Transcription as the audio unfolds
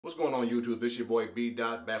What's going on YouTube? This your boy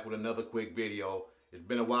BDACHT back with another quick video. It's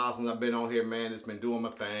been a while since I've been on here, man. It's been doing my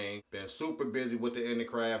thing. Been super busy with the Indie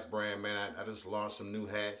Crafts brand, man. I just launched some new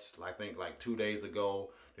hats, I think like 2 days ago.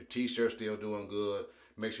 The t-shirt's still doing good.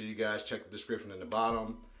 Make sure you guys check the description in the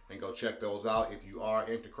bottom and go check those out. If you are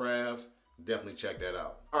into crafts, definitely check that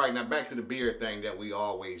out. All right, now back to the beard thing that we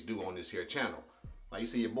always do on this here channel. Now you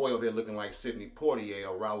see your boy over here looking like Sidney Poitier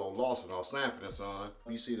or Rollo Lawson off Sanford & Son.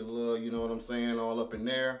 You see the little, you know what I'm saying, all up in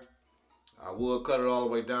there. I would cut it all the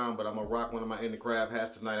way down, but I'm gonna rock one of my Indie Craft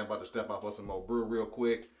hats tonight. I'm about to step out for some more brew real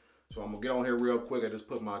quick. So I'm gonna get on here real quick. I just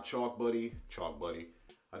put my chalk buddy.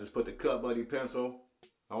 I just put the cut buddy pencil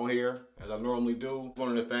on here as I normally do. One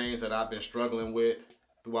of the things that I've been struggling with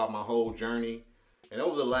throughout my whole journey. And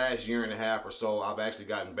over the last year and a half or so, I've actually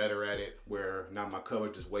gotten better at it, where now my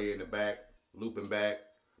coverage is way in the back, looping back.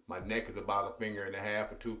 My neck is about 1.5 fingers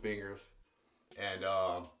or 2 fingers. And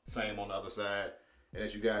same on the other side. And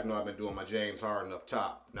as you guys know, I've been doing my James Harden up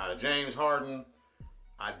top. Now the James Harden,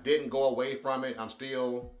 I didn't go away from it. I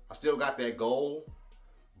still got that goal.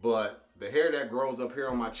 But the hair that grows up here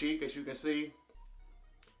on my cheek, as you can see,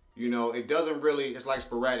 you know, it doesn't really, it's like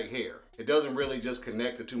sporadic hair. It doesn't really just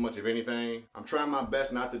connect to too much of anything. I'm trying my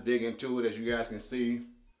best not to dig into it, as you guys can see.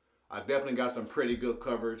 I definitely got some pretty good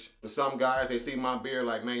coverage. But some guys, they see my beard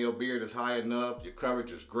like, man, your beard is high enough. Your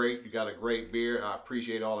coverage is great. You got a great beard. I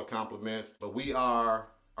appreciate all the compliments. But we are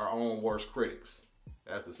our own worst critics.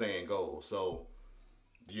 That's the saying goes. So,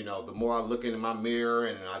 you know, the more I look into my mirror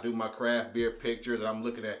and I do my craft beer pictures, and I'm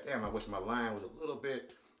looking at, damn, I wish my line was a little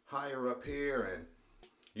bit higher up here. And,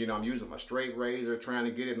 you know, I'm using my straight razor, trying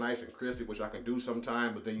to get it nice and crispy, which I can do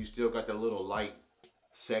sometime. But then you still got that little light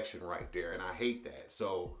section right there. And I hate that.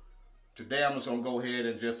 So today I'm just gonna go ahead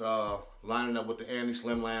and just line it up with the Andis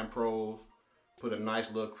Slim Line Pros. Put a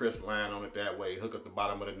nice little crisp line on it that way. Hook up the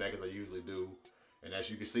bottom of the neck as I usually do. And as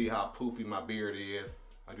you can see how poofy my beard is,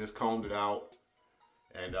 I just combed it out.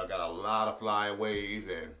 And I got a lot of flyaways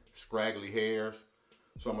and scraggly hairs.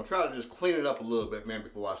 So I'm gonna try to just clean it up a little bit, man,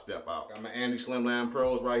 before I step out. Got my Andis Slim Line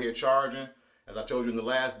Pros right here charging. As I told you in the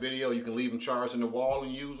last video, you can leave them charged in the wall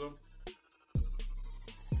and use them.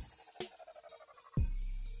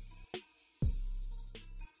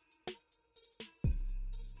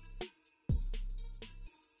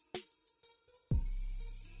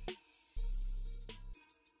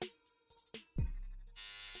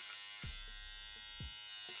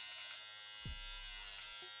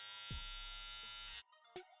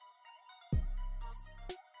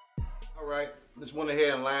 Alright, just went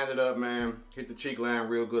ahead and lined it up, man. Hit the cheek line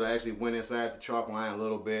real good. I actually went inside the chalk line a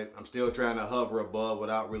little bit. I'm still trying to hover above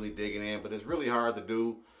without really digging in, but it's really hard to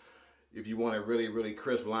do if you want a really, really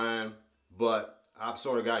crisp line. But I've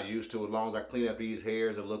sort of got used to it. As long as I clean up these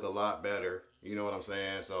hairs, it look a lot better. You know what I'm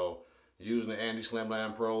saying? So, using the Andis Slim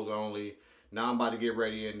Line Pros only. Now I'm about to get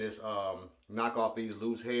ready in this, knock off these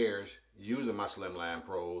loose hairs using my Slim Line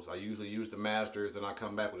Pros. I usually use the Masters, then I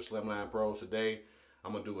come back with the Slim Line Pros today.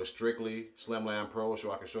 I'm gonna do a strictly Slim Line Pro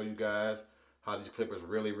so I can show you guys how these clippers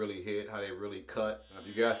really, really hit, how they really cut. Now, if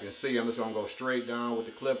you guys can see, I'm just gonna go straight down with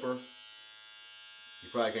the clipper. You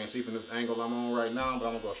probably can't see from this angle I'm on right now, but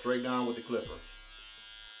I'm gonna go straight down with the clipper.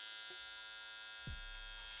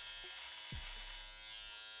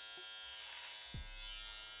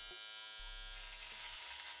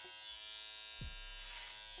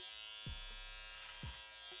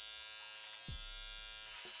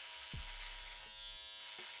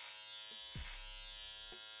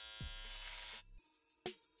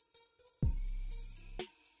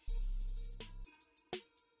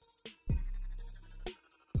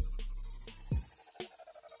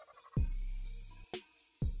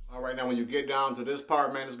 All right, now when you get down to this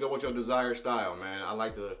part, man, just go with your desired style, man. I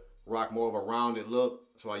like to rock more of a rounded look,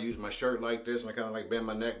 so I use my shirt like this, and I kind of like bend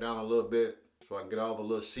my neck down a little bit so I can get all the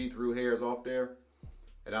little see-through hairs off there.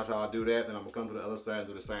 And that's how I do that. Then I'm gonna come to the other side and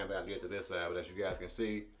do the same thing I get to this side. But as you guys can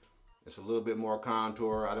see, it's a little bit more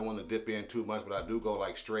contour. I don't want to dip in too much, but I do go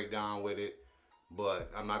like straight down with it.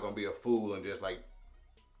 But I'm not gonna be a fool and just like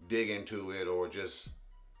dig into it or just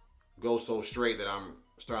go so straight that I'm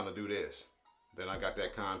starting to do this. Then I got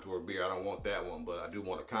that contour beard. I don't want that one, but I do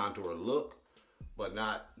want a contour look, but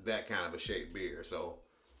not that kind of a shaped beard. So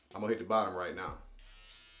I'm gonna hit the bottom right now.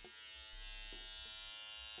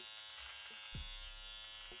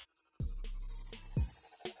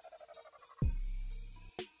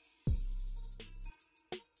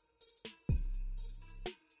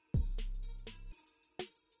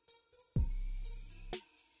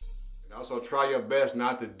 And also try your best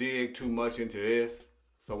not to dig too much into this.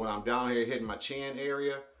 So when I'm down here hitting my chin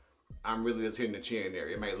area, I'm really just hitting the chin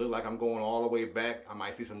area. It may look like I'm going all the way back. I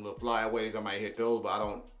might see some little flyaways. I might hit those, but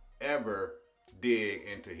ever dig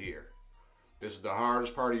into here. This is the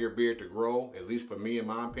hardest part of your beard to grow, at least for me, in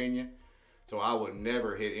my opinion. So I would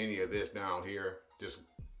never hit any of this down here. Just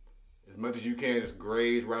as much as you can, just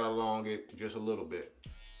graze right along it just a little bit.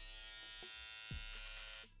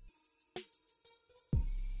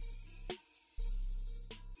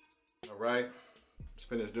 All right, just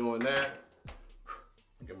finished doing that.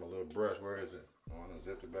 Get my little brush, where is it? Oh, I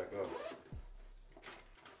unzipped it back up.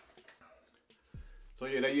 So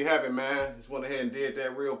yeah, there you have it, man. Just went ahead and did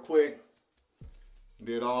that real quick.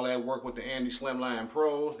 Did all that work with the Andis Slim Line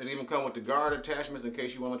Pros. It even come with the guard attachments in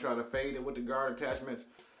case you want to try to fade it with the guard attachments.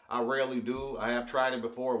 I rarely do. I have tried it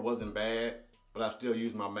before. It wasn't bad. But I still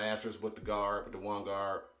use my masters with the guard, with the one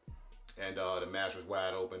guard. And the master's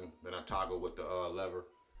wide open. Then I toggle with the lever.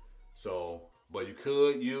 So, but you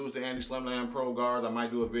could use the Andis Slim Line Pro guards. I might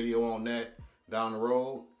do a video on that down the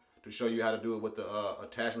road to show you how to do it with the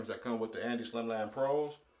attachments that come with the Andis Slim Line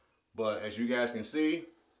Pros. But as you guys can see,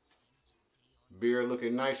 beard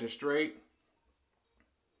looking nice and straight.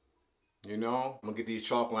 You know, I'm gonna get these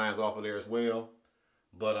chalk lines off of there as well.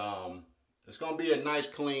 But it's gonna be a nice,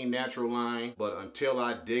 clean, natural line. But until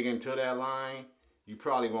I dig into that line, you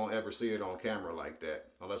probably won't ever see it on camera like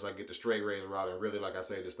that. Unless I get the straight razor out and really, like I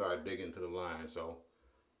say, to start digging into the line. So,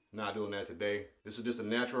 not doing that today. This is just a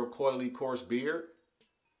natural, coily, coarse beard.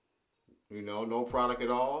 You know, no product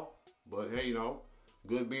at all. But hey, you know,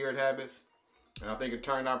 good beard habits. And I think it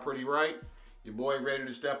turned out pretty right. Your boy ready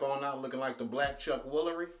to step on out looking like the Black Chuck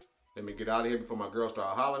Woolery. Let me get out of here before my girl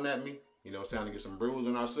start hollering at me. You know, it's time to get some brews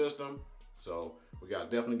in our system. So we got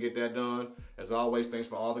to definitely get that done. As always, thanks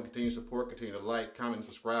for all the continued support. Continue to like, comment, and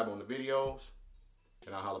subscribe on the videos.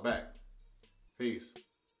 And I'll holler back. Peace.